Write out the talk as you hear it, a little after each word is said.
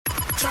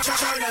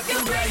Turn up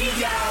your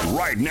radio.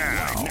 Right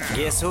now.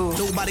 Guess who?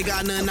 Nobody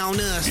got nothing on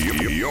us.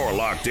 You're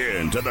locked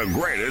in to the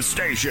greatest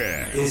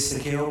station. It's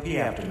the KOP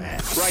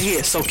Aftermath. Right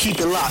here, so keep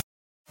it locked.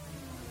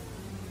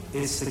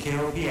 It's the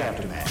KOP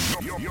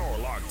Aftermath. You're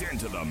locked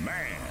into the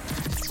man.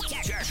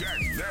 Check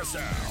this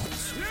out.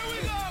 Here we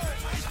go.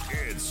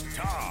 It's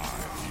time.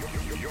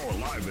 You're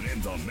live and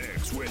in the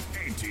mix with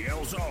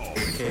ATL Zone.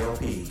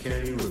 KOP,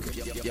 Kennedy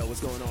Lucas. Yo, what's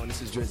going on?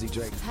 This is Drizzy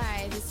Drake.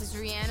 Hi, this is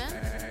Rihanna.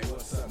 Hey,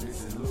 what's up?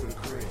 This is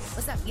Ludacris.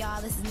 What's up, y'all?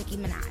 This is Nicki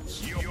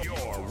Minaj. You're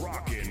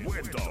rocking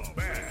with the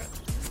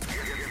best.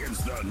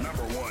 It's the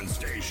 #1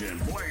 station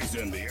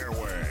blazing the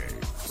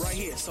airwaves. Right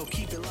here, so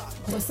keep it locked.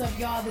 What's up,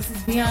 y'all? This is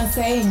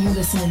Beyonce, and you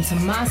listening to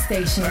my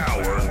station.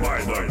 Powered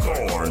by the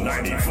Core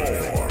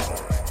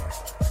 94.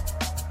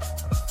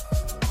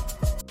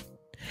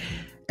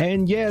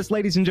 And yes,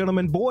 ladies and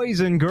gentlemen, boys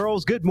and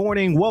girls, good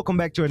morning. Welcome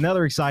back to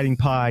another exciting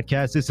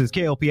podcast. This is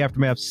KLP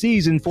Aftermath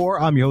Season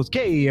 4. I'm your host,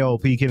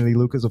 KLP Kennedy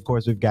Lucas. Of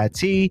course, we've got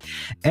T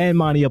and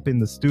Monty up in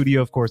the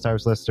studio. Of course,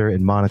 Iris Lester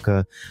and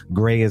Monica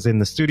Gray is in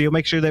the studio.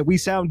 Make sure that we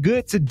sound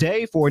good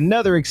today for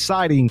another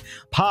exciting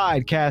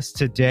podcast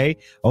today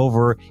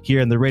over here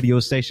in the radio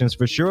stations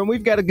for sure. And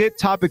we've got a good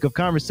topic of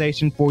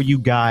conversation for you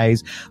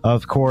guys,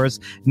 of course.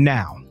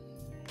 Now,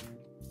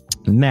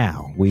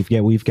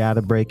 we've got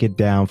to break it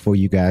down for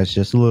you guys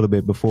just a little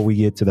bit before we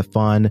get to the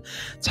fun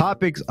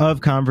topics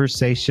of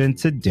conversation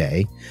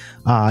today.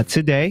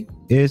 Today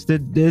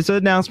is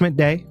announcement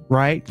day,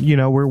 right? You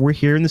know, we're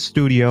here in the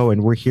studio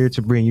and we're here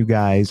to bring you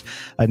guys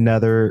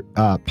another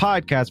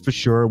podcast for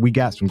sure. We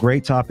got some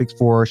great topics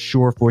for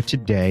sure for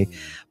today.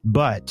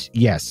 But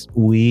yes,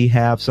 we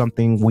have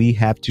something we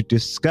have to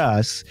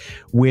discuss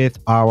with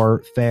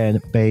our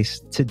fan base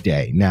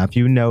today. Now, if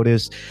you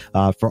notice,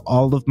 for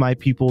all of my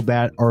people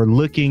that are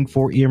looking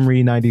for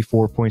Emory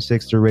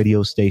 94.6, the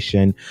radio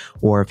station,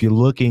 or if you're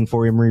looking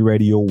for Emory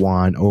Radio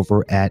 1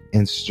 over at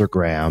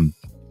Instagram,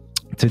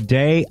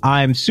 today,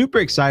 I'm super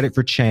excited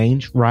for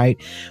change,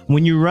 right?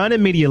 When you run a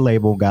media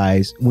label,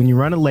 guys, when you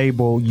run a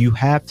label, you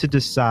have to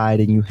decide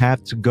and you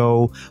have to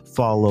go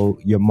follow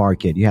your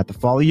market. You have to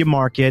follow your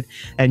market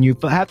and you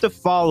have to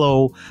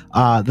follow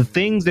the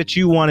things that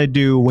you want to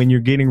do when you're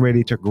getting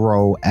ready to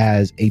grow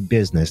as a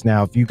business.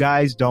 Now, if you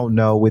guys don't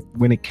know,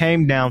 when it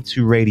came down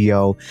to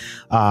radio,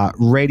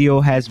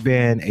 radio has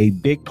been a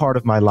big part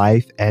of my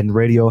life, and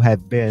radio has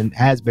been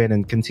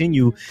and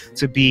continue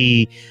to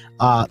be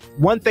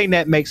one thing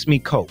that makes me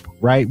cope,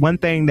 right? One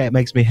thing that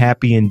makes me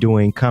happy in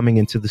doing, coming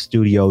into the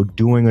studio,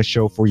 doing a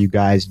show for you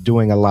guys,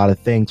 doing a lot of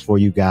things for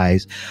you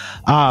guys.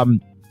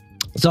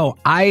 So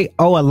I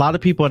owe a lot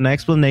of people an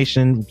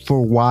explanation for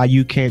why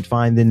you can't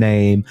find the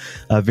name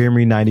of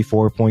Emory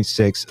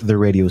 94.6, the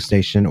radio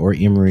station, or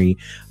Emory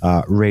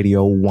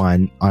Radio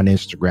 1 on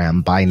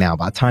Instagram by now,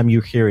 by the time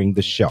you're hearing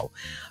the show.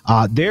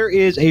 There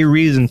is a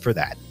reason for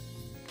that.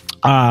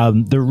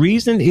 The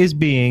reason is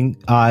being,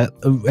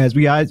 as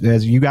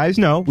you guys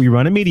know, we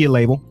run a media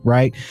label,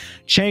 right?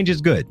 Change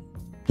is good,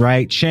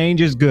 right?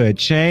 Change is good.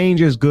 Change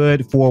is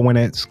good for when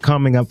it's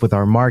coming up with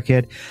our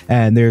market,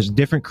 and there's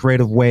different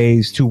creative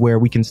ways to where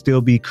we can still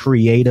be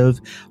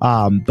creative.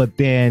 But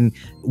then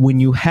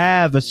when you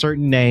have a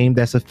certain name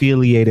that's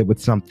affiliated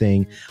with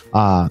something,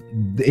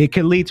 it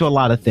can lead to a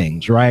lot of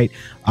things, right?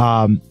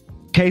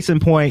 Case in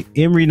point,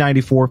 Emory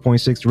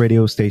 94.6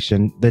 radio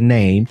station, the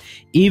name,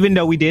 even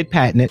though we did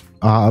patent it,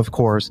 of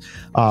course,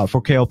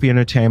 for KLP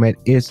Entertainment,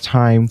 it's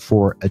time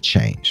for a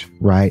change,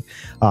 right?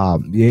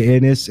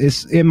 And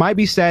it might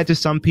be sad to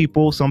some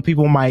people. Some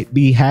people might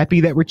be happy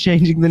that we're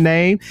changing the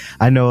name.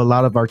 I know a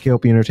lot of our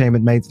KLP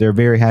Entertainment mates, they're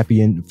very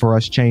happy for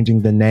us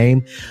changing the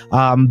name,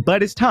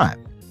 but it's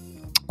time.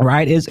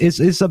 Right.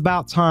 It's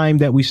about time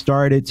that we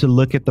started to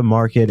look at the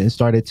market and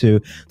started to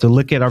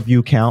look at our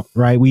view count.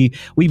 Right.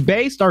 We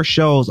based our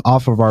shows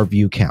off of our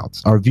view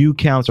counts,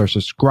 our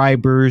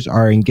subscribers,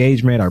 our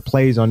engagement, our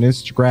plays on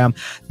Instagram.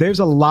 There's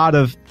a lot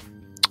of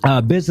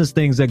business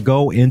things that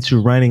go into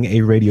running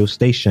a radio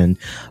station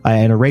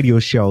and a radio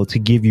show to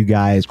give you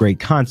guys great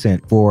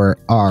content for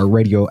our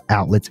radio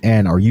outlets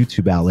and our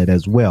YouTube outlet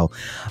as well.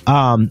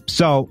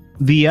 So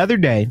the other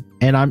day,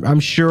 and I'm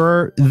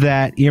sure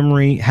that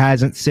Emory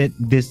hasn't sent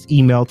this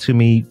email to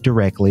me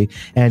directly.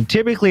 And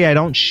typically I'm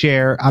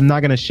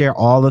not going to share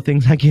all the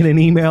things I get in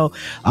email.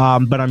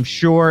 But I'm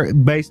sure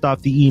based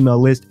off the email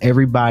list,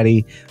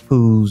 everybody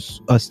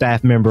who's a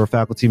staff member, a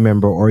faculty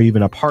member, or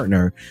even a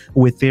partner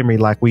with Emory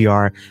like we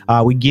are,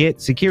 we get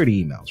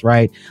security emails,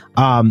 right?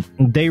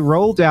 They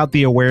rolled out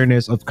the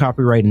awareness of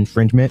copyright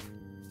infringement.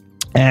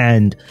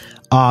 And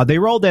they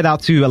rolled that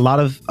out to a lot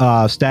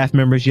of staff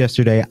members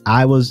yesterday.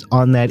 I was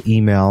on that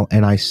email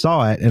and I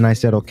saw it and I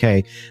said,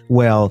 okay,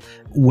 well,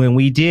 when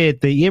we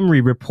did the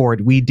Emory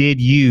report, we did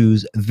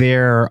use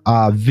their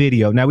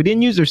video. Now, we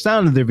didn't use their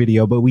sound of their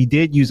video, but we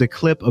did use a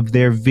clip of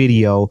their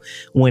video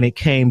when it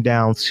came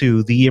down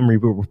to the Emory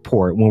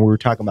report, when we were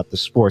talking about the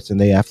sports and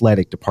the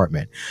athletic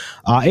department.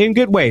 In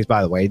good ways,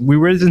 by the way. We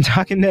weren't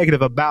talking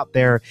negative about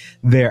their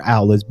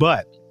outlets,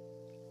 but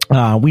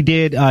We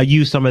did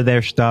use some of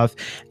their stuff,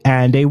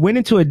 and they went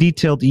into a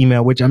detailed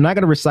email, which I'm not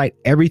going to recite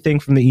everything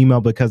from the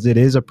email because it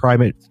is a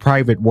private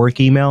work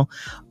email.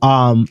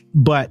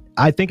 But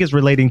I think it's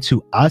relating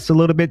to us a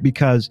little bit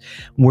because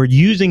we're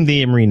using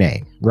the Emory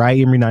name, right?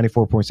 Emory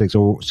 94.6,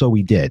 or so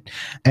we did.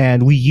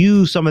 And we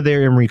use some of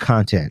their Emory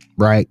content,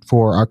 right,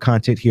 for our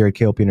content here at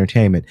KLP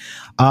Entertainment.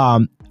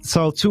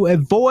 So to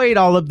avoid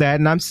all of that,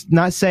 and I'm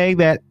not saying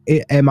that,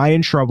 am I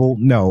in trouble?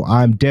 No,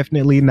 I'm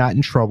definitely not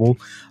in trouble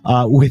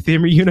with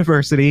Emory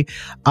University.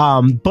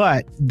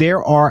 But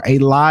there are a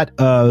lot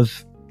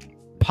of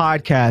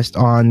podcasts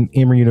on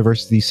Emory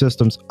University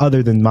systems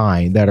other than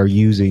mine that are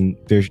using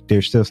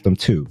their system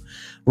too,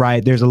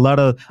 right? There's a lot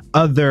of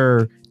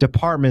other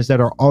departments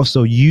that are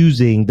also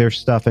using their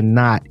stuff and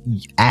not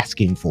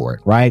asking for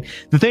it, right?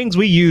 The things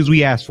we use,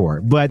 we ask for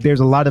it, but there's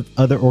a lot of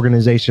other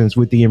organizations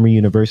with the Emory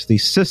University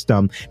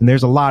system, and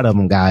there's a lot of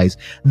them, guys,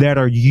 that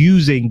are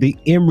using the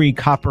Emory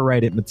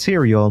copyrighted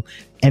material,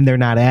 and they're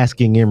not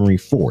asking Emory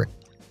for it.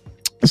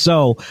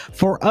 So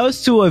for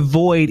us to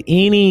avoid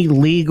any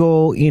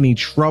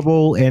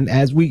trouble, and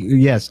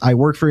yes, I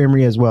work for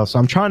Emory as well, so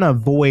I'm trying to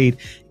avoid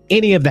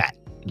any of that,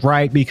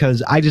 right?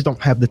 Because I just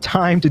don't have the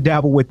time to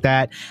dabble with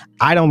that.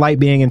 I don't like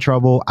being in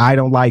trouble. I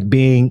don't like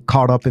being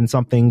caught up in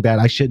something that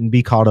I shouldn't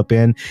be caught up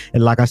in.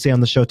 And like I say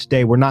on the show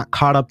today, we're not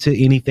caught up to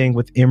anything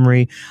with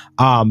Emory.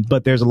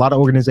 But there's a lot of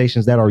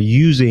organizations that are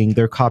using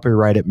their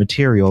copyrighted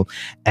material.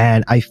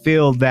 And I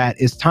feel that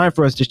it's time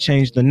for us to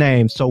change the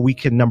name so we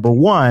can, number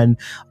one,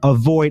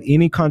 avoid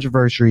any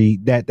controversy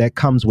that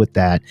comes with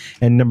that.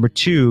 And number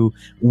two,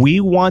 we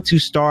want to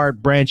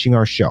start branching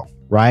our show,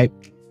 right?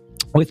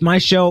 With my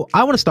show,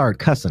 I want to start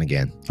cussing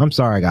again. I'm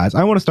sorry, guys.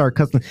 I want to start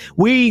cussing.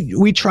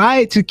 We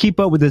try to keep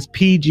up with this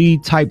PG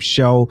type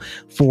show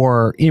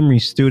for Emory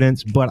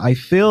students, but I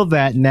feel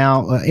that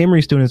now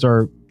Emory students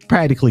are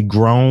practically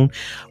grown.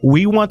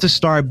 We want to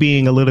start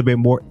being a little bit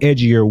more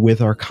edgier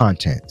with our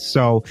content.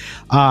 So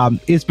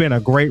it's been a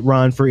great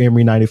run for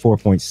Emory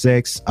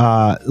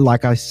 94.6.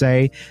 Like I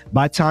say,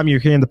 by the time you're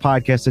hearing the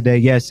podcast today,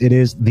 yes, it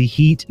is the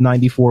Heat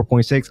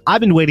 94.6.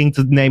 I've been waiting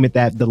to name it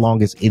that the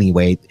longest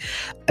anyway.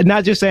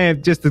 Not just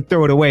saying just to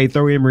throw it away,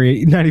 throw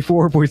Emory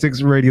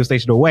 94.6 radio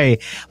station away.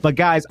 But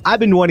guys, I've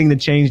been wanting to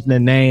change the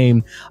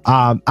name.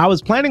 I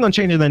was planning on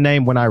changing the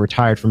name when I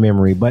retired from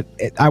Emory, but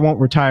I won't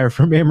retire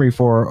from Emory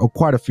for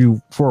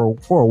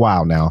a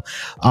while now.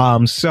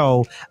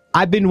 So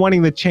I've been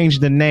wanting to change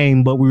the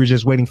name, but we were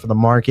just waiting for the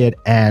market.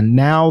 And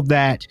now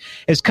that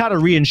it's kind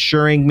of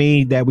reassuring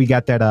me that we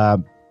got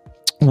that,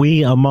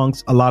 we,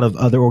 amongst a lot of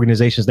other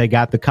organizations, they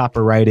got the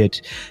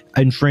copyrighted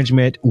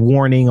infringement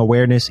warning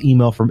awareness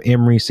email from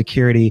Emory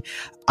Security.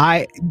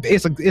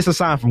 It's a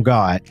sign from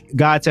God.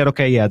 God said,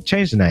 okay, yeah,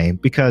 change the name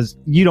because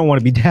you don't want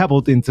to be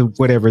dabbled into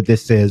whatever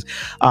this is.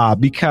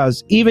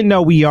 Because even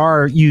though we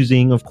are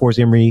using, of course,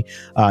 Emory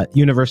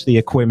University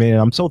equipment, and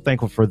I'm so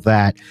thankful for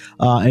that,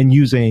 and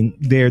using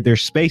their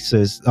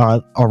spaces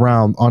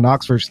around on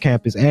Oxford's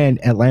campus and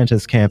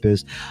Atlanta's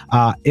campus,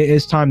 it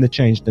is time to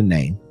change the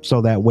name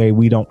so that way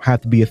we don't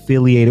have to be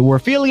affiliated. We're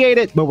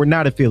affiliated, but we're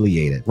not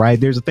affiliated, right?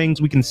 There's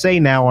things we can say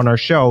now on our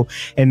show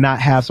and not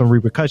have some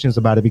repercussions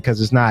about it because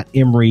it's not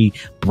Emory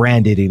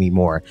branded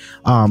anymore.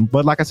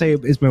 But like I say,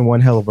 it's been one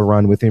hell of a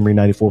run with Emory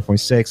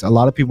 94.6. A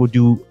lot of people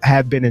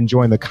have been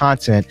enjoying the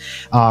content.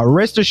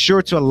 Rest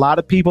assured, to a lot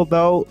of people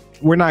though,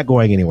 we're not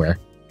going anywhere.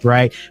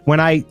 Right. When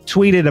I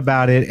tweeted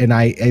about it and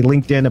I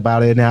LinkedIn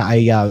about it and I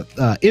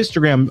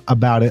Instagram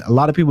about it, a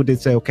lot of people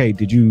did say, okay,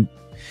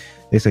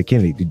 they said,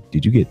 Kennedy,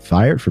 did you get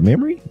fired from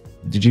Emory?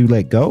 Did you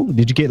let go?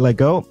 Did you get let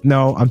go?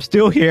 No, I'm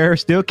still here,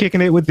 still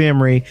kicking it with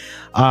Emory.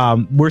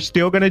 We're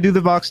still going to do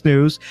the Vox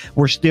News.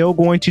 We're still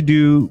going to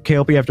do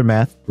KLP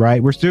Aftermath,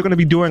 right? We're still going to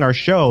be doing our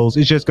shows.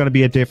 It's just going to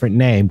be a different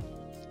name.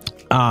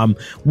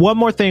 One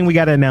more thing we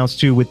got to announce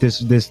too with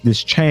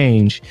this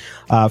change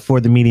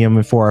for the medium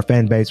and for our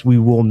fan base, we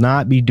will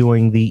not be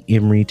doing the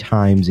Emory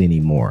Times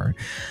anymore.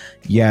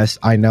 Yes,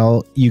 I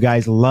know you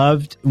guys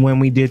loved when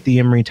we did the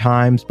Emory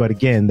Times, but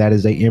again, that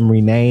is a Emory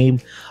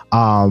name,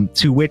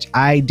 to which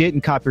we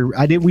didn't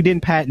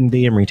patent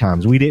the Emory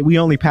Times. We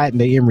only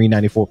patented the Emory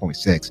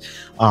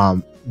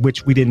 94.6,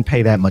 which we didn't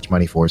pay that much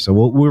money for.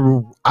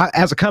 So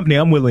as a company,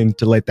 I'm willing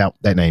to let that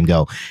name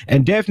go.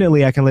 And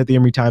definitely I can let the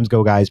Emory Times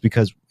go, guys,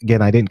 because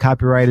again, I didn't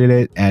copyright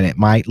it and it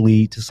might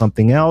lead to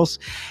something else.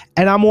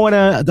 And I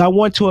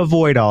want to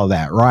avoid all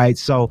that, right?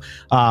 So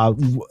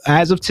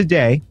as of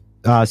today,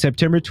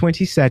 September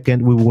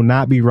 22nd, we will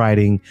not be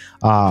writing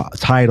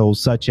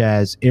titles such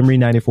as Emory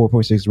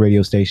 94.6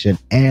 radio station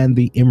and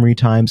the Emory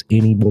Times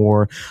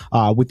anymore.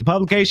 With the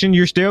publication,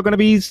 you're still going to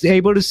be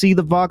able to see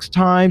the Vox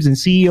Times and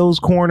CEO's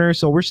Corner.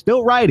 So we're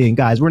still writing,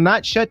 guys. We're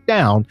not shut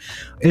down.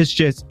 It's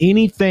just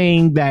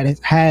anything that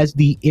has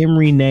the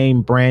Emory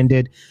name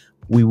branded,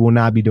 we will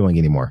not be doing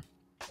anymore.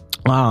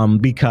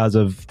 because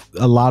of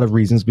a lot of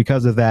reasons,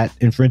 because of that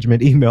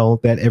infringement email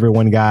that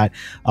everyone got.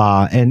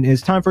 And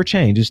it's time for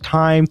change. It's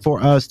time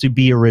for us to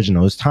be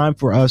original. It's time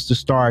for us to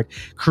start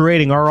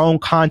creating our own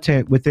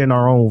content within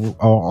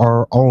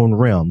our own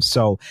realm.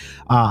 So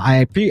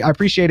I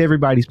appreciate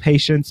everybody's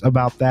patience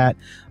about that.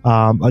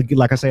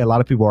 Like I say, a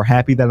lot of people are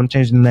happy that I'm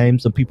changing the name.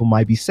 Some people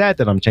might be sad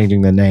that I'm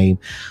changing the name.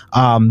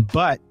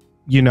 But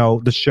you know,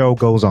 the show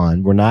goes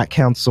on. We're not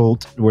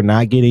canceled. We're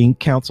not getting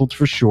canceled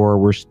for sure.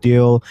 We're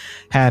still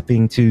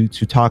happy to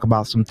talk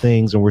about some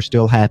things, and we're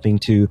still happy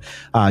to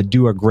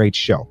do a great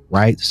show,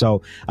 right?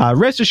 So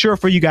rest assured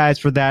for you guys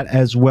for that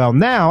as well.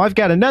 Now, I've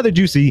got another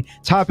juicy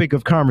topic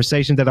of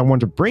conversation that I want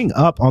to bring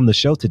up on the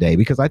show today,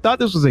 because I thought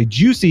this was a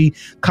juicy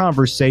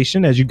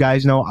conversation. As you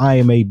guys know, I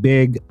am a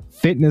big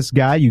fitness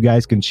guy. You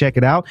guys can check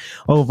it out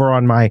over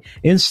on my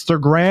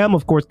Instagram.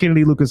 Of course,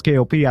 Kennedy Lucas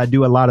KOP. I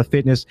do a lot of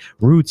fitness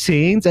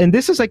routines, and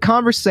this is a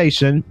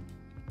conversation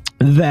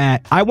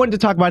that I wanted to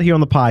talk about here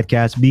on the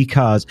podcast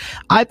because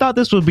I thought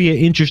this would be an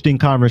interesting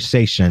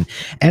conversation.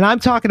 And I'm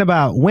talking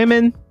about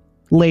women,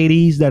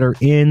 ladies that are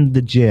in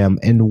the gym,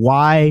 and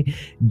why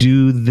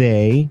do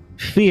they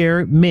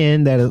fear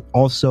men that are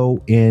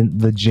also in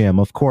the gym?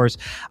 Of course,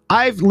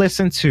 I've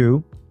listened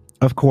to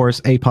a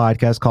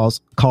podcast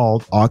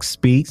called Aux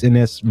Speaks, and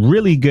it's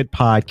really good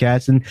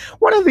podcast. And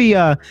one of the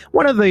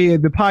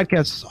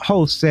podcast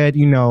hosts said,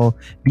 you know,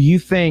 do you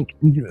think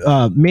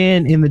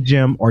men in the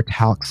gym are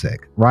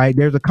toxic? Right?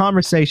 There's a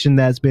conversation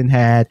that's been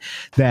had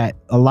that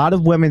a lot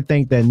of women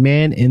think that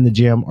men in the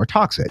gym are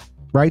toxic.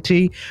 Right,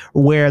 T,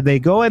 where they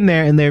go in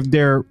there and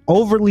they're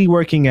overly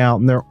working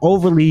out and they're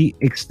overly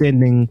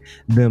extending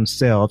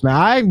themselves.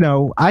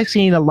 Now, I've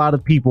seen a lot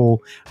of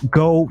people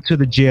go to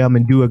the gym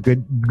and do a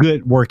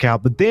good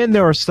workout, but then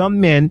there are some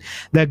men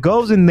that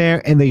goes in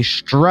there and they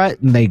strut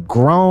and they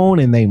groan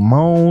and they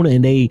moan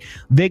and they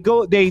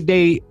go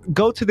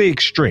to the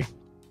extreme.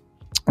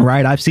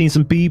 Right, I've seen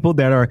some people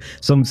that are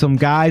some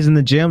guys in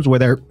the gyms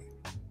where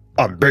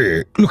I'm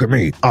big. Look at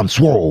me. I'm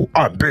swole.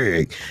 I'm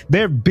big.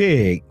 They're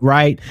big,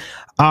 right?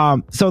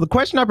 So the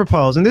question I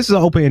propose, and this is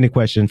an open-ended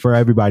question for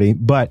everybody,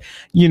 but,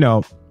 you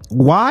know,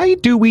 why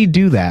do we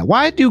do that?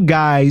 Why do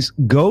guys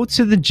go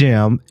to the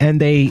gym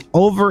and they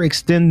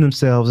overextend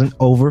themselves and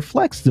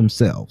overflex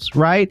themselves,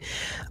 right?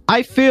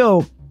 I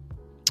feel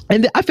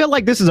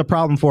like this is a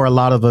problem for a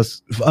lot of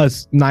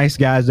us nice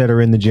guys that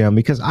are in the gym,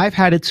 because I've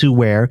had it to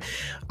where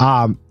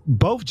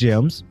both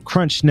gyms,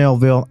 Crunch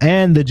Snellville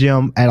and the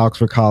gym at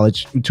Oxford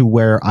College, to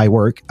where I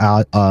work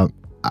out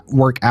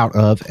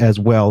of as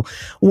well,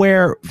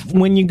 where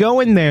when you go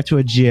in there to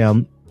a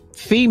gym,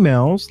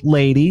 females,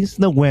 ladies,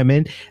 the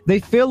women, they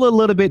feel a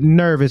little bit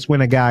nervous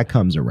when a guy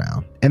comes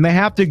around, and they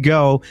have to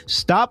go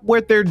stop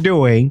what they're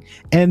doing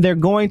and they're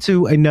going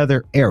to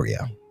another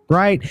area,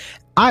 right?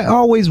 I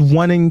always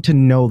wanting to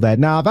know that.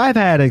 Now, I've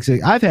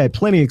had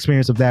plenty of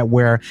experience of that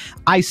where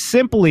I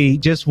simply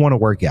just want to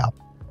work out.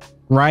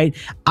 Right.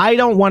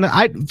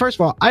 First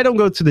of all, I don't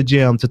go to the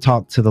gym to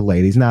talk to the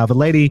ladies. Now, if a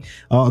lady,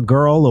 a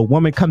girl, a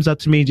woman comes up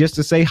to me just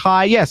to say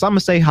hi, yes, I'm going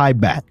to say hi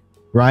back.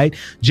 Right.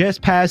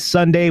 Just past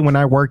Sunday when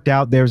I worked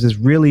out, there was this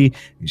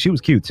she was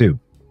cute too.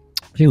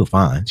 She was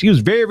fine. She was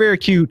very, very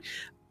cute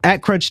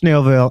at Crunch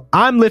Snellville.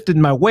 I'm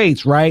lifting my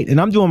weights. Right. And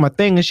I'm doing my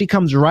thing, and she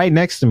comes right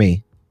next to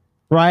me.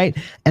 Right.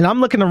 And I'm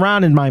looking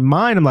around in my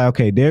mind. I'm like,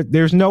 okay,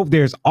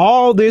 there's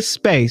all this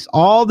space,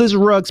 all this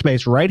rug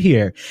space right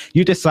here.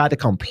 You decide to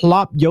come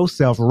plop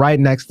yourself right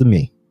next to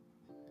me,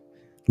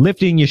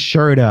 lifting your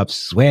shirt up,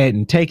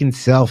 sweating, taking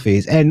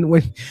selfies.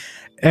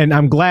 And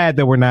I'm glad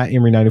that we're not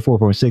Emory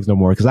 94.6 no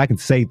more, because I can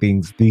say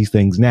these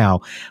things now.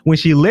 When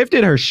she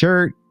lifted her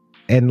shirt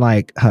and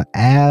like her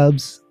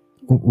abs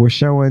were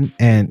showing,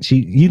 and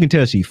you can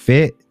tell she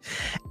fit.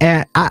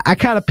 And I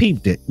kind of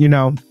peeped it, you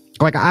know.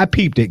 Like, I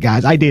peeped it,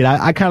 guys. I did.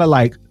 I kind of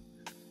like,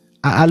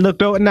 I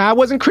looked over. Now, I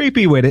wasn't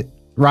creepy with it,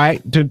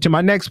 right? To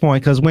my next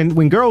point, because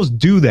when girls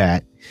do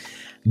that,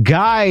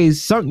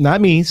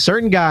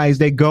 certain guys,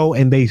 they go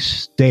and they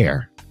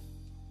stare,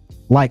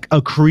 like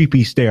a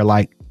creepy stare,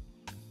 like,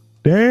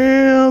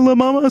 damn, little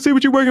mama, I see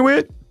what you're working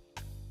with.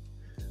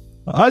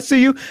 I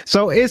see you.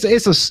 So it's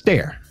a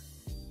stare,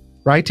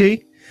 right,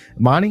 T?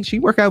 Monty, she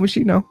work out when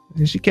she know,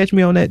 and she catch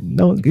me on that.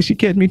 No, she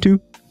catch me too.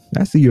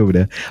 I see you over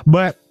there,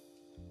 but.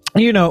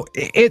 You know,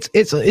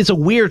 it's a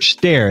weird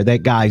stare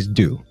that guys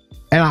do.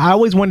 And I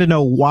always want to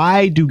know,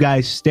 why do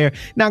guys stare?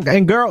 Now,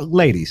 and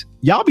ladies,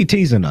 y'all be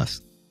teasing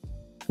us,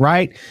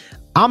 right?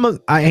 I'm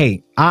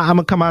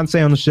gonna come out and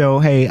say on the show,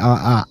 hey,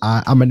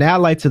 I'm an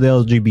ally to the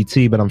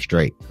LGBT, but I'm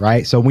straight,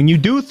 right? So when you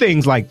do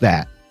things like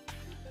that,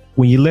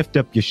 when you lift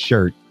up your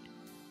shirt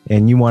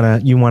and you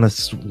wanna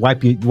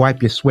wipe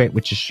your sweat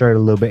with your shirt a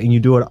little bit, and you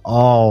do it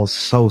all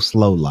so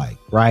slow, like,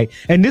 right?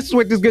 And this is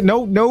what this good.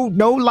 No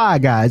lie,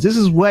 guys. This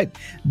is what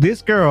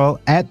this girl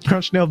at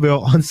Crunch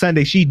Snellville on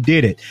Sunday, she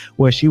did it,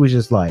 where she was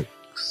just like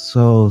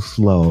so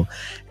slow,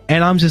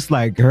 and I'm just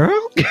like, girl,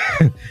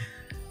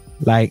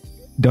 like,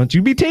 don't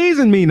you be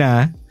teasing me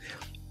now.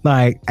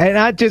 Like, and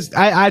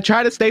I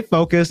try to stay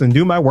focused and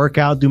do my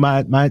workout, do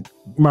my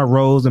my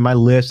rows and my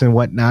lifts and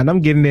whatnot. And I'm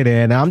getting it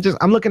in. And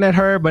I'm looking at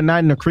her, but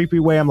not in a creepy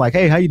way. I'm like,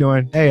 hey, how you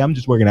doing? Hey, I'm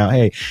just working out.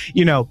 Hey,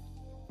 you know,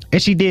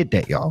 and she did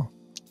that, y'all.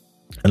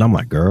 And I'm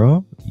like,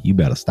 girl, you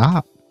better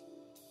stop.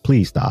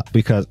 Please stop,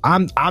 because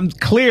I'm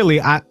clearly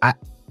I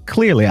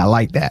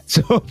like that.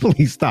 So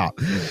please stop.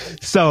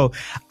 So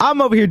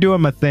I'm over here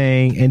doing my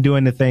thing and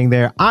doing the thing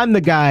there. I'm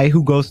the guy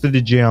who goes to the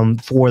gym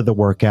for the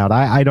workout.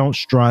 I don't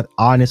strut.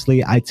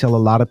 Honestly, I tell a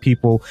lot of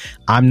people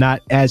I'm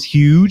not as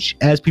huge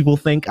as people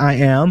think I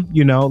am.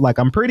 You know, like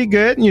I'm pretty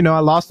good. You know, I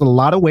lost a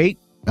lot of weight.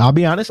 I'll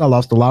be honest, I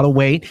lost a lot of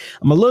weight.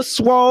 I'm a little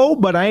swole,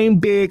 but I ain't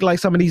big like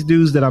some of these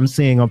dudes that I'm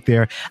seeing up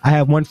there. I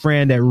have one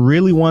friend that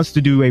really wants to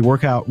do a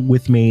workout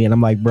with me, and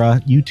I'm like,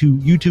 bruh, you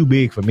too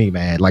big for me,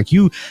 man. Like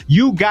you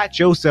got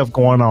yourself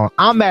going on.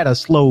 I'm at a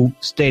slow,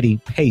 steady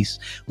pace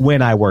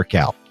when I work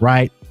out,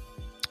 right?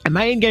 And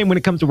my end game when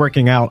it comes to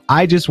working out,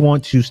 I just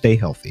want to stay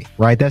healthy,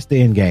 right? That's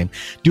the end game.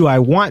 Do I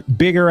want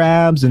bigger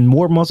abs and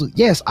more muscle?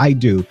 Yes, I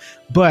do.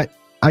 But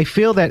I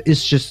feel that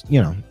it's just,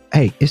 you know,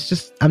 hey, it's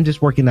just, I'm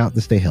just working out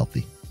to stay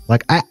healthy.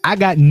 Like I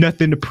got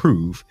nothing to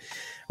prove,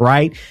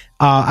 right?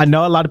 I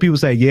know a lot of people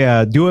say,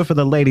 yeah, do it for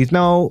the ladies.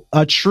 No,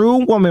 a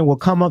true woman will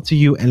come up to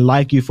you and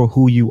like you for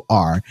who you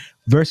are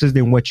versus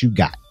than what you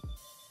got.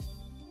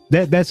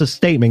 That's a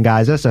statement,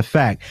 guys. That's a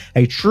fact.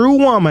 A true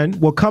woman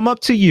will come up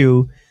to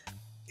you,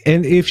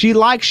 and if she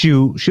likes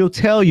you, she'll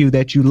tell you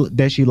that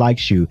she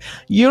likes you.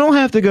 You don't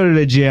have to go to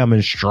the gym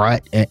and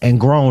strut and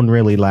groan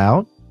really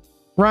loud.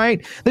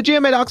 Right? The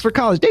gym at Oxford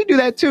College, they do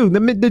that too.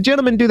 The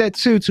gentlemen do that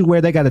too, to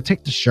where they got to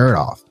take the shirt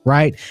off,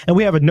 right? And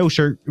we have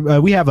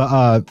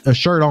a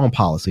shirt on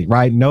policy,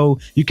 right? No,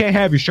 you can't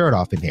have your shirt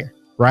off in here,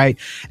 right?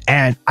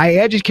 And I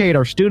educate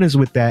our students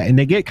with that, and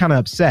they get kind of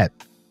upset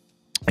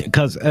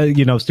because,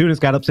 you know, students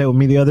got upset with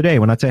me the other day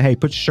when I said, hey,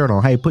 put your shirt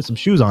on. Hey, put some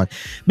shoes on.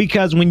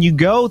 Because when you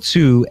go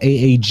to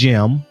a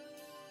gym,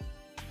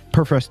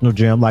 professional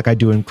gym, like I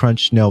do in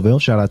Crunch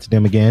Snellville, shout out to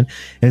them again,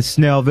 in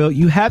Snellville,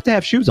 you have to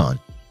have shoes on.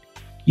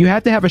 You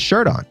have to have a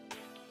shirt on.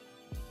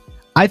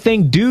 I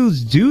think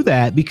dudes do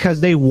that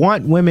because they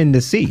want women to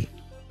see,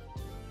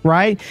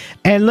 right?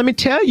 And let me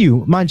tell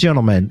you, my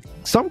gentlemen,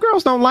 some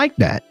girls don't like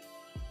that.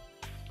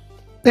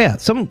 Yeah,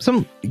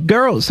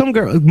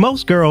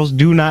 most girls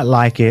do not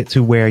like it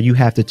to where you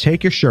have to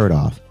take your shirt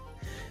off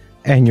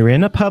and you're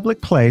in a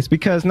public place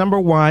because,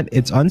 number one,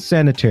 it's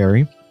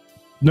unsanitary.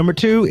 Number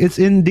two, it's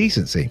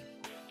indecency.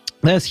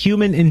 That's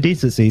human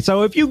indecency.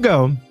 So if you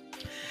go,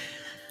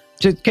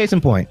 just case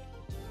in point,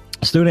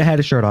 student had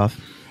his shirt off,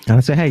 and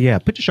I said, hey, yeah,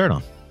 put your shirt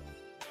on.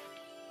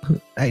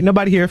 Ain't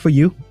nobody here for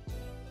you.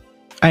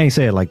 I ain't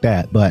say it like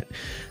that, but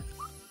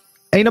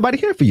ain't nobody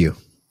here for you.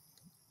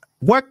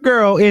 What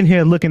girl in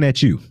here looking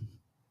at you?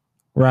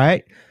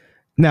 Right?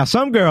 Now,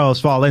 some girls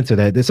fall into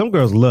that. Some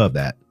girls love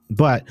that,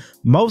 but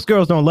most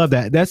girls don't love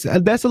that. That's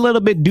a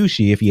little bit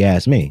douchey, if you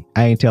ask me.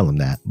 I ain't telling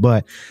them that,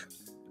 but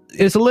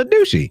it's a little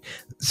douchey.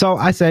 So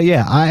I said,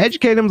 yeah, I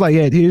educate them like,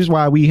 yeah, here's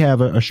why we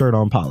have a shirt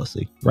on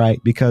policy,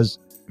 right? Because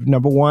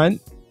number one,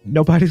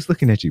 nobody's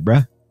looking at you,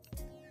 bruh.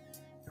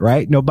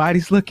 Right?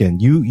 Nobody's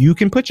looking. You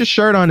can put your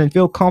shirt on and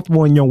feel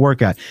comfortable in your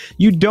workout.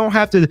 You don't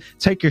have to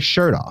take your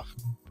shirt off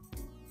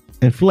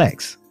and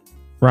flex,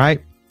 right?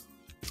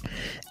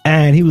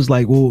 And he was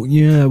like, well,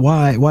 yeah,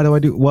 why do I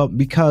do? Well,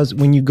 because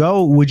when you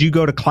go, would you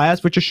go to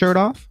class with your shirt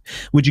off?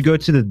 Would you go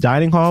to the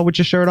dining hall with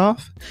your shirt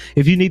off?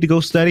 If you need to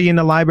go study in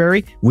the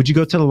library, would you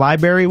go to the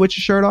library with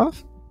your shirt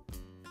off?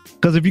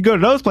 Because if you go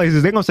to those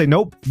places, they're going to say,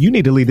 nope, you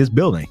need to leave this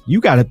building. You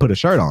got to put a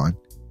shirt on.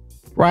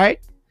 Right?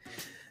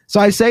 So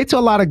I say to a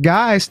lot of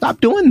guys,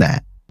 stop doing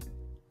that.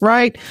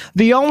 Right?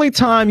 The only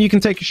time you can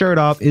take your shirt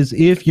off is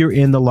if you're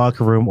in the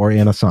locker room or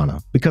in a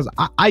sauna. Because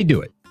I do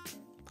it.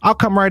 I'll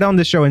come right on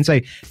this show and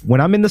say, when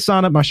I'm in the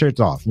sauna, my shirt's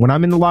off. When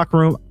I'm in the locker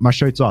room, my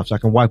shirt's off so I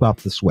can wipe off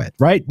the sweat.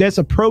 Right? There's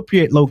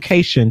appropriate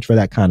location for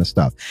that kind of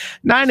stuff.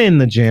 Not in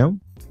the gym.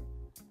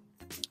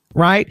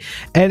 Right?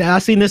 And I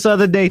seen this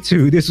other day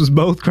too. This was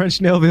both Crunch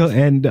Snellville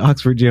and the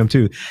Oxford Gym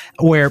too,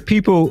 where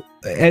people,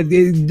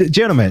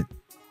 gentlemen,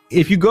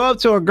 if you go up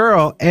to a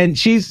girl and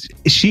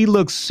she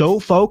looks so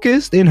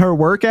focused in her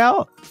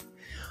workout,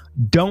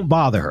 don't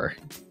bother her.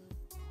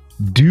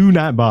 Do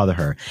not bother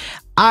her.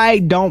 I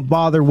don't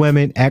bother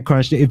women at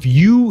Crunch. If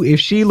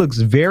she looks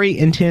very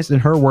intense in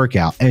her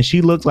workout and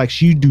she looks like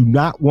she do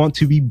not want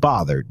to be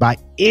bothered by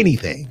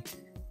anything,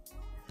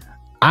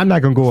 I'm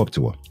not going to go up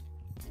to her.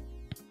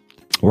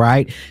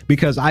 Right?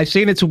 Because I've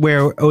seen it to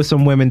where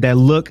some women that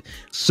look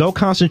so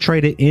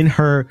concentrated in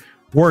her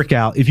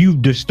workout, if you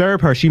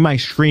disturb her, she might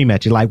scream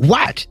at you like,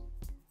 what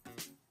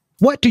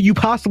do you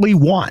possibly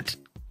want?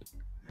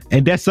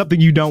 And that's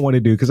something you don't want to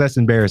do because that's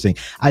embarrassing.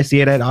 I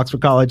see it at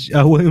Oxford College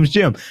Williams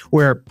Gym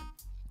where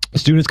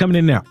students coming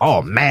in there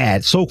all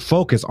mad, so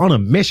focused, on a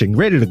mission,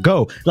 ready to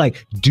go.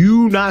 Like,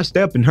 do not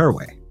step in her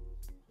way.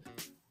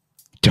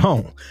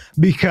 Don't,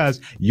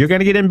 because you're going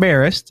to get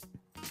embarrassed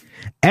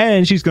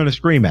and she's going to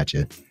scream at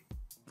you.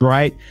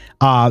 Right.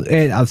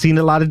 And I've seen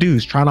a lot of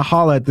dudes trying to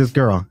holler at this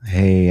girl.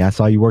 Hey, I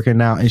saw you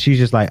working out. And she's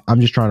just like, I'm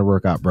just trying to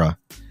work out, bro.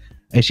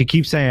 And she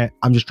keeps saying,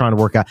 I'm just trying to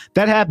work out.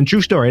 That happened.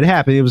 True story. It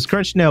happened. It was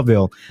Crunch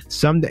Snellville.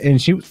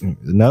 And she was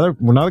another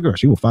girl.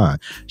 She was fine.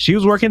 She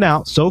was working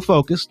out, so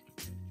focused.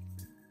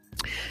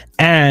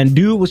 And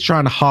dude was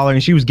trying to holler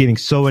and she was getting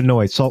so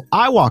annoyed. So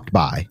I walked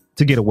by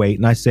to get a weight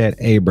and I said,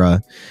 hey,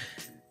 bruh.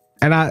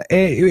 And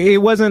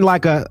it wasn't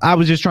like I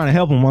was just trying to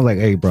help him. I was like,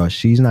 hey, bro,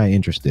 she's not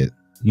interested.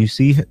 You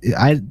see,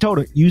 I told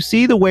her, you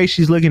see the way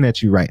she's looking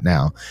at you right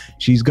now.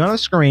 She's going to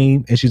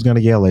scream and she's going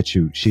to yell at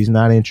you. She's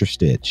not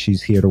interested.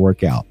 She's here to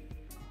work out.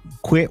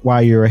 Quit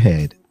while you're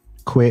ahead.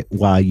 Quit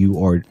while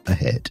you are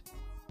ahead.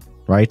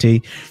 Right,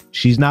 T?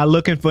 She's not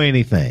looking for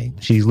anything.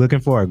 She's looking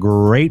for a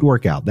great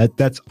workout.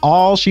 That's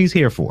all she's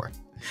here for.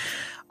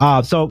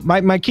 So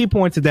my key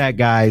point to that,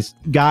 guys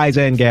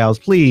and gals,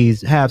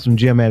 please have some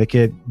gym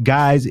etiquette.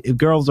 Guys, if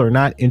girls are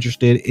not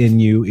interested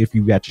in you, if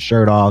you got your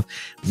shirt off,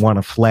 want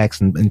to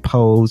flex and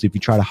pose, if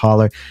you try to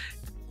holler,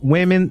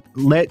 women,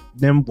 let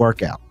them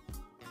work out,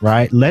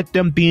 right? Let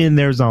them be in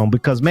their zone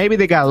because maybe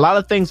they got a lot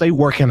of things they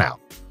working out.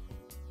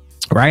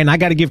 Right. And I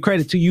got to give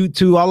credit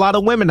to a lot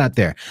of women out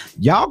there.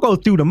 Y'all go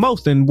through the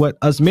most than what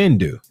us men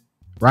do.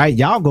 Right.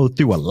 Y'all go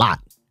through a lot.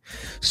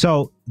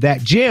 So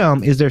that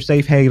gym is their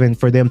safe haven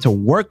for them to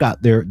work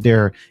out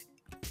their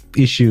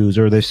issues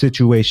or their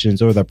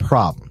situations or their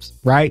problems.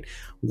 Right.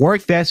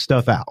 Work that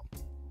stuff out.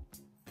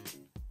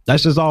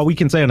 That's just all we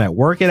can say on that.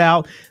 Work it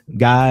out,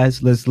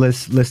 guys. Let's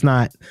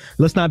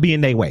not be in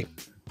their way.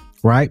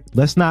 Right.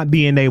 Let's not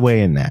be in their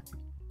way in that.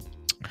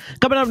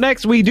 Coming up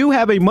next, we do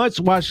have a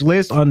must-watch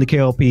list on the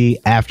KLP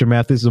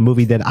Aftermath. This is a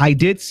movie that I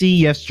did see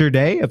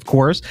yesterday, of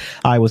course.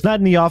 I was not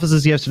in the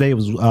offices yesterday. It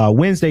was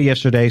Wednesday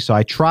yesterday, so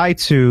I tried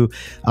to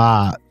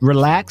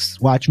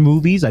relax, watch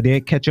movies. I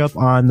did catch up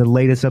on the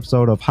latest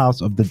episode of House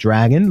of the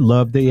Dragon.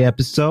 Loved the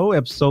episode.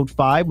 Episode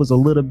 5 was a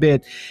little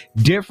bit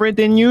different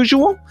than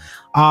usual.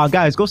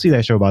 Guys, go see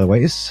that show, by the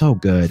way. It's so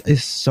good.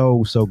 It's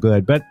so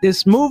good. But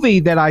this movie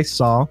that I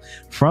saw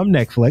from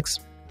Netflix,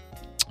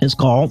 it's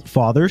called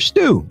Father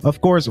Stu. Of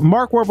course,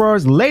 Mark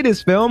Wahlberg's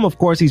latest film. Of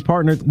course, he's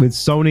partnered with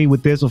Sony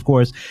with this. Of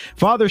course,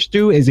 Father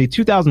Stu is a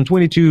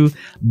 2022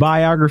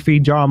 biography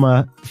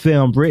drama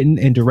film written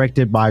and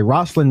directed by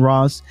Rosalind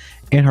Ross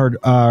in her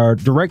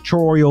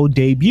directorial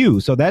debut.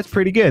 So that's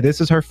pretty good. This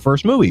is her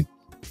first movie.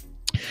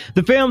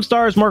 The film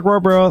stars Mark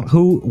Wahlberg,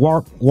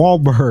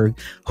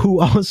 who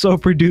also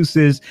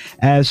produces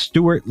as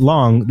Stuart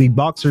Long, the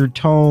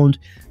boxer-toned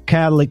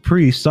Catholic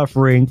priest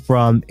suffering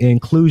from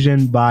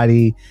inclusion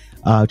body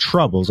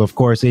troubles. Of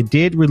course, it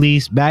did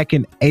release back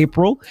in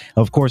April.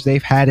 Of course,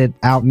 they've had it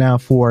out now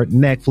for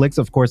Netflix.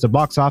 Of course, the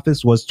box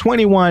office was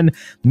 $21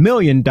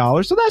 million.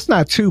 So that's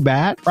not too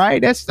bad,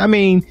 right?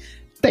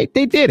 They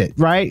did it,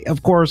 right?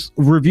 Of course,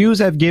 reviews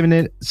have given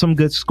it some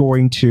good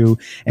scoring too.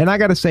 And I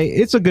got to say,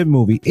 it's a good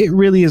movie. It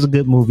really is a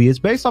good movie. It's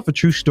based off a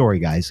true story,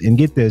 guys. And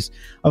get this,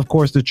 of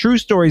course, the true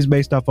story is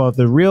based off of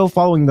the real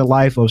following the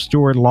life of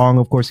Stuart Long.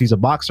 Of course, he's a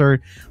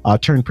boxer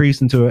turned priest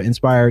and to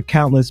inspire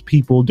countless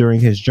people during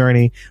his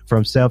journey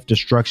from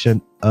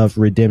self-destruction of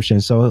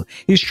redemption. So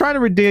he's trying to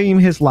redeem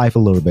his life a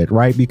little bit,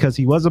 right? Because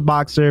he was a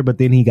boxer, but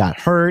then he got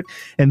hurt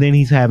and then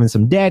he's having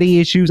some daddy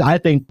issues. I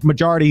think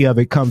majority of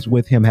it comes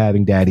with him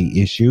having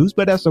daddy issues,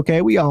 but that's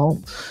okay. We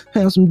all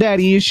have some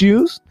daddy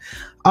issues.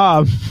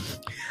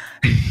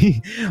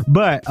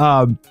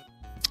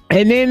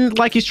 And then,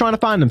 like, he's trying to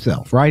find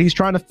himself, right? He's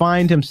trying to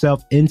find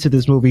himself into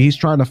this movie. He's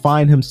trying to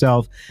find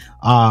himself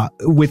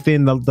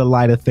within the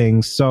light of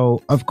things.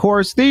 So, of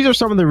course, these are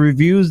some of the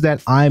reviews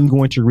that I'm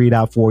going to read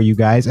out for you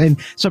guys. And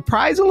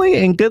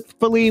surprisingly and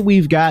goodfully,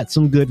 we've got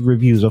some good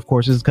reviews. Of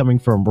course, this is coming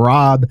from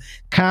Rob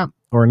Camp.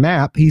 Or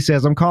Knapp. He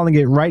says, I'm calling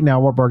it right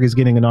now. Wahlberg is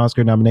getting an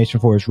Oscar nomination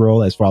for his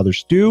role as Father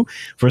Stu.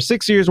 For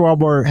 6 years,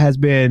 Wahlberg has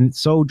been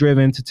so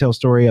driven to tell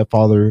story of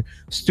Father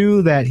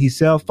Stu that he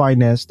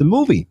self-financed the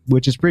movie,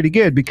 which is pretty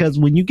good because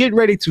when you get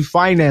ready to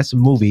finance a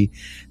movie,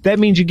 that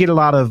means you get a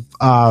lot of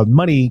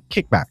money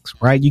kickbacks,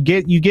 right? You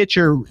get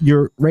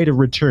your rate of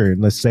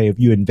return, let's say, if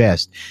you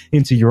invest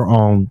into your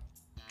own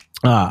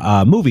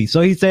movie.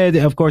 So he said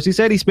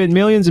he spent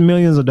millions and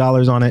millions of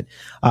dollars on it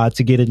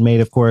to get it made.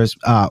 Of course,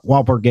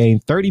 Wahlberg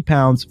gained 30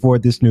 pounds for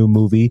this new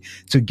movie.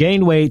 To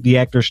gain weight, the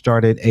actor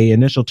started a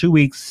initial 2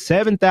 weeks,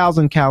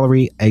 7,000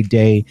 calorie a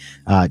day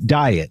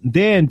diet.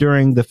 Then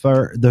during the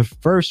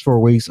first 4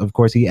 weeks, of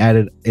course, he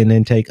added an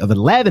intake of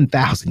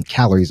 11,000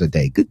 calories a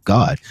day. Good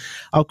God.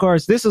 Of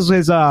course, this is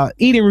his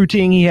eating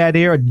routine. He had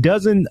here a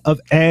dozen of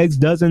eggs,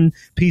 dozen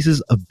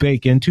pieces of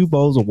bacon, 2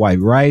 bowls of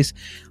white rice.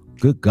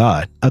 Good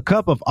God. A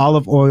cup of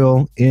olive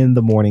oil in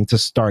the morning to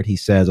start, he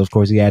says. Of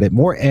course, he added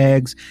more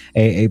eggs,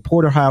 a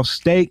porterhouse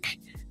steak,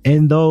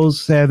 and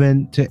those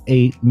 7 to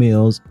 8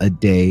 meals a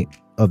day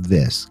of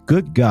this.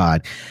 Good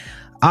God.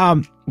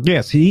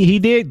 Yes, he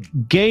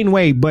did gain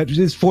weight, but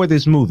it's for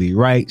this movie,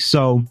 right?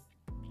 So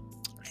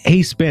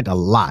he spent a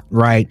lot,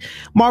 right?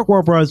 Mark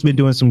Wahlberg has been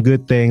doing some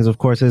good things. Of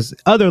course, his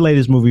other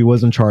latest movie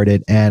was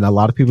Uncharted, and a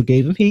lot of people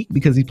gave him heat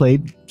because he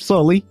played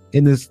Sully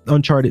in this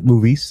Uncharted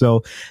movie.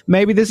 So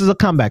maybe this is a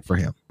comeback for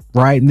him,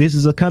 right? And this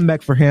is a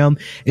comeback for him.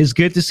 It's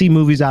good to see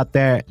movies out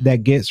there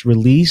that gets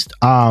released.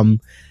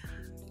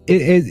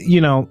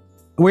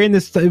 we're in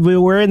this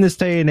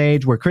day and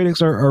age where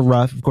critics are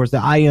rough. Of course, the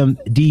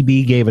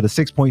IMDb gave it a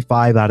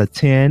 6.5 out of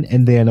 10,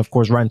 and then of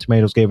course Rotten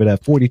Tomatoes gave it a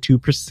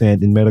 42%,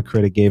 and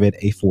Metacritic gave it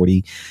a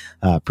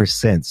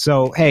 40%.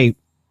 So hey,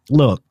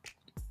 look,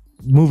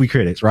 movie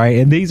critics, right?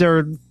 And these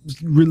are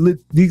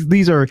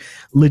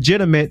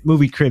legitimate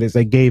movie critics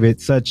that gave it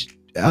such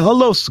a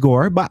low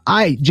score, but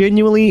I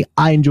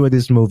enjoyed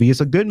this movie. It's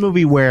a good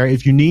movie where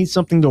if you need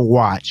something to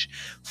watch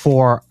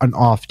for an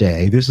off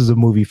day, this is a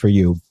movie for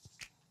you.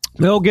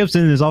 Mel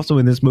Gibson is also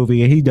in this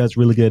movie, and he does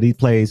really good. He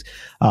plays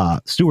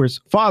Stuart's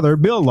father,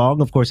 Bill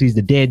Long. Of course, he's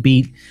the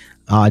deadbeat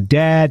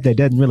dad that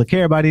doesn't really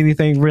care about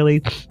anything,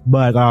 really,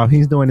 but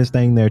he's doing his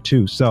thing there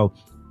too. So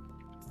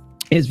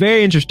it's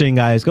very interesting,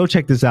 guys. Go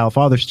check this out,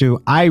 Fathers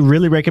 2. I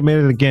really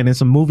recommend it. Again,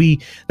 it's a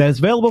movie that's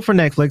available for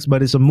Netflix,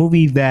 but it's a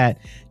movie that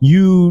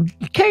you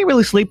can't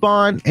really sleep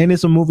on, and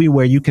it's a movie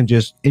where you can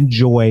just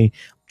enjoy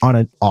on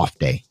an off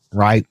day,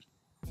 right?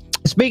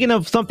 Speaking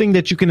of something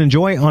that you can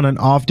enjoy on an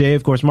off day,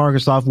 of course,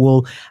 Microsoft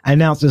will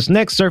announce this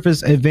next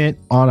Surface event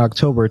on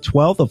October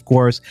 12th. Of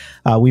course,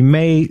 we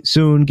may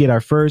soon get our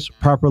first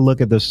proper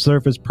look at the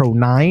Surface Pro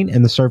 9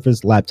 and the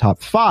Surface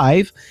Laptop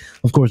 5.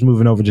 Of course,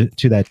 moving over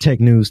to that tech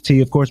news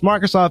T. Of course,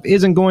 Microsoft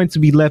isn't going to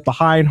be left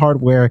behind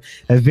hardware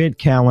event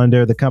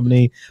calendar. The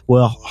company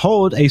will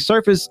hold a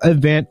Surface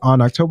event on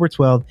October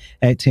 12th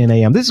at 10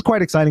 a.m. This is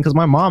quite exciting because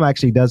my mom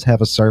actually does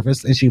have a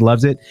Surface and she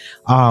loves it.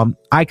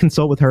 I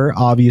consult with her,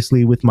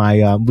 obviously, with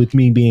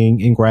me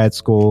being in grad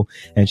school,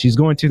 and she's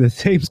going to the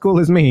same school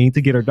as me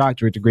to get her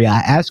doctorate degree. I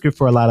ask her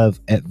for a lot of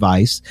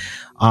advice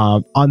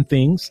on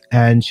things,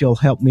 and she'll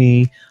help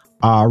me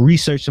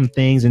research some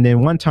things. And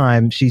then one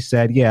time she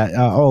said,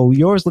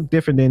 yours look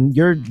different than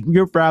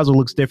your browser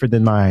looks different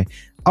than mine.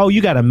 Oh,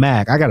 you got a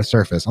Mac, I got a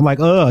Surface. I'm like,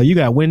 you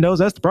got Windows,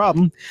 that's the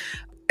problem.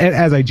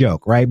 As I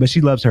joke, right? But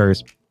she loves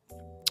hers.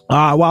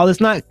 While it's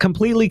not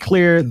completely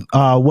clear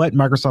what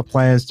Microsoft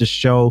plans to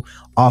show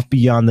off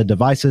beyond the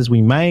devices,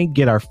 we may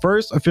get our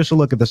first official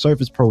look at the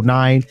Surface Pro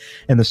 9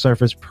 and the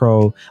Surface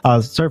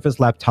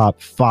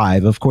Laptop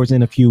 5, of course,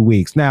 in a few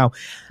weeks. Now,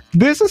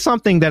 this is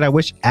something that I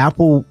wish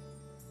Apple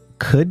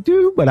could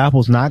do, but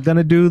Apple's not going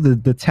to do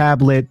the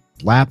tablet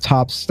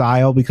laptop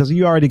style, because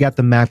you already got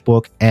the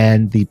MacBook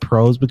and the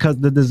Pros, because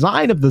the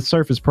design of the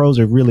Surface Pros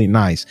are really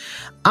nice.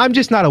 I'm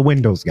just not a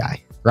Windows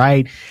guy.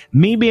 Right?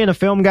 Me being a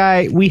film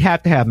guy, we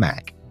have to have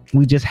Mac.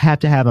 We just have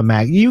to have a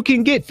Mac. You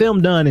can get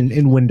film done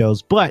in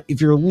Windows, but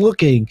if you're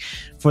looking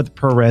for the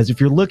ProRes,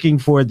 if you're looking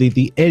for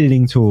the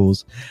editing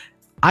tools,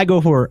 I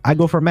go for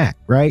Mac,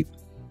 right?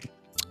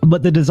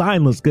 But the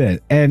design looks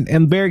good, and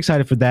I'm very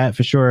excited for that,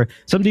 for sure.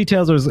 Some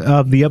details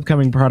of the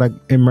upcoming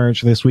product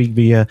emerged this week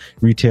via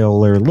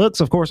retailer looks.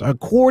 Of course,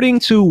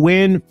 according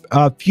to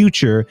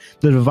Future,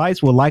 the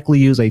device will likely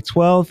use a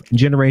 12th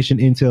generation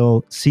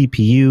Intel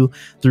CPU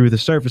through the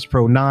Surface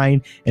Pro 9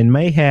 and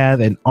may have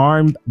an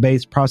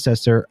ARM-based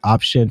processor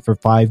option for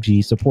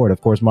 5G support.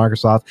 Of course,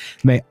 Microsoft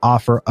may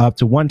offer up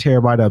to 1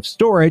 terabyte of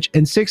storage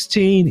and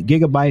 16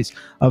 gigabytes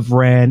of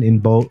RAM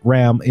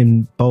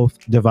in both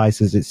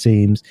devices, it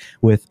seems,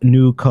 with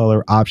new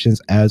color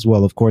options as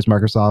well. Of course,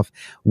 Microsoft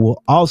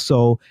will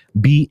also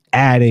be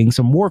adding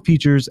some more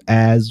features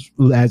as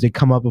they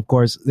come up. Of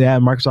course,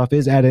 Microsoft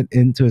is added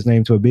into its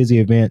name to a busy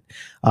event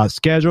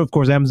schedule. Of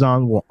course,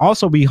 Amazon will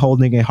also be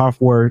holding a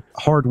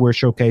hardware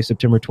showcase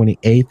September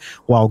 28th,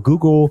 while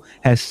Google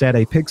has set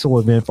a Pixel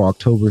event for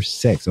October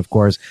 6th. Of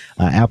course,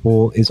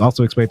 Apple is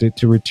also expected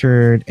to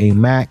return a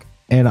Mac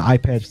and an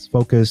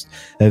iPad-focused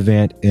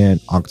event in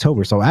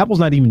October. So Apple's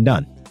not even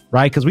done,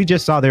 right? Because we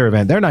just saw their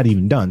event. They're not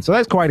even done. So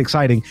that's quite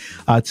exciting,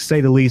 to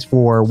say the least,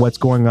 for what's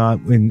going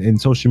on in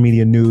social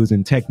media news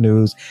and tech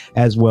news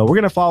as well. We're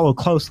going to follow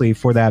closely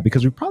for that,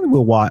 because I probably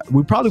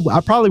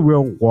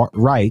will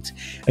write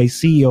a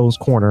CEO's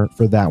Corner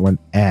for that one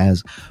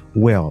as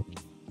well.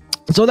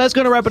 So that's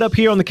going to wrap it up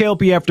here on the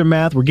KLP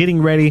Aftermath. We're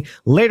getting ready.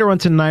 Later on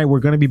tonight,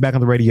 we're going to be back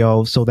on the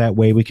radio, so that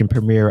way we can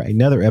premiere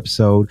another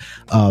episode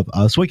of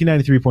Swanky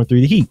 93.3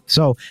 The Heat.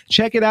 So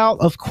check it out.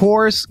 Of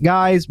course,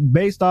 guys,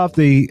 based off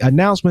the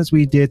announcements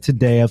we did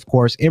today, of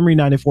course, Emory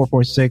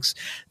 94.6,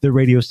 the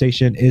radio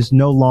station, is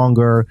no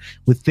longer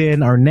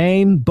within our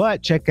name,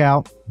 but check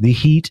out The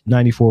Heat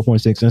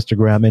 94.6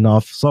 Instagram, and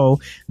also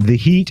The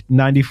Heat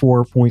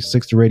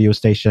 94.6, the radio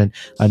station,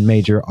 on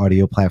major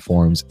audio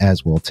platforms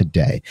as well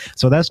today.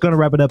 So that's going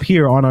to wrap it up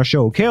here on our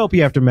show,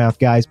 KLP Aftermath.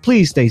 Guys,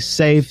 please stay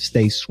safe,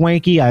 stay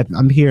swanky.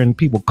 I'm hearing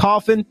people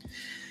coughing.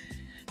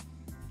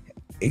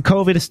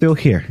 COVID is still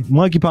here.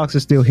 Monkeypox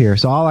is still here.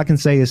 So all I can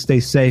say is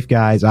stay safe,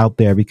 guys, out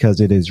there, because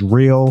it is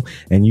real,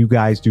 and you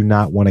guys do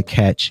not want to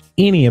catch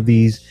any of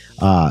these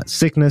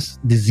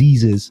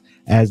diseases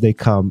as they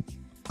come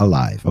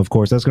alive. Of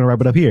course, that's going to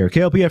wrap it up here.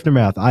 KLP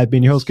Aftermath. I've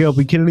been your host,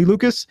 KLP Kennedy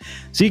Lucas.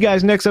 See you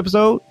guys next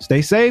episode.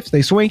 Stay safe,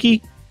 stay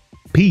swanky.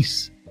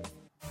 Peace.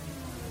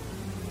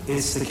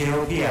 It's the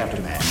KLP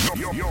Aftermath.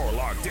 You're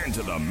locked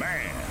into the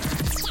man.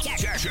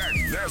 Check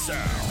this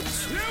out.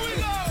 Here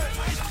we go.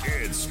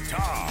 It's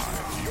time.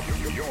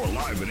 You're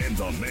live and in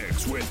the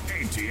mix with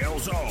ATL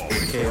Zone.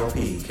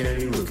 KLP,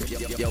 Kerry Lucas.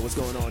 Yo, what's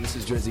going on? This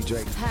is Drizzy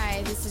Drake.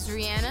 Hi, this is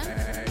Rihanna.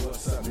 Hey,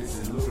 what's up? This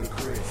is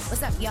Ludacris.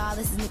 What's up, y'all?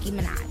 This is Nicki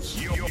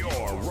Minaj.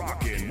 You're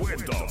rocking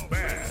with the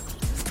best.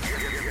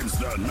 It's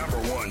the number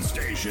one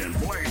station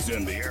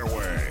blazing the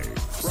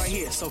airwaves. Right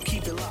here, so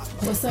keep it locked.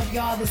 What's up,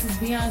 y'all? This is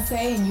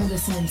Beyonce, and you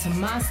listening to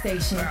my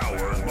station.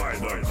 Powered by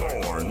the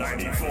Core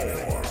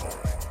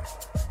 94.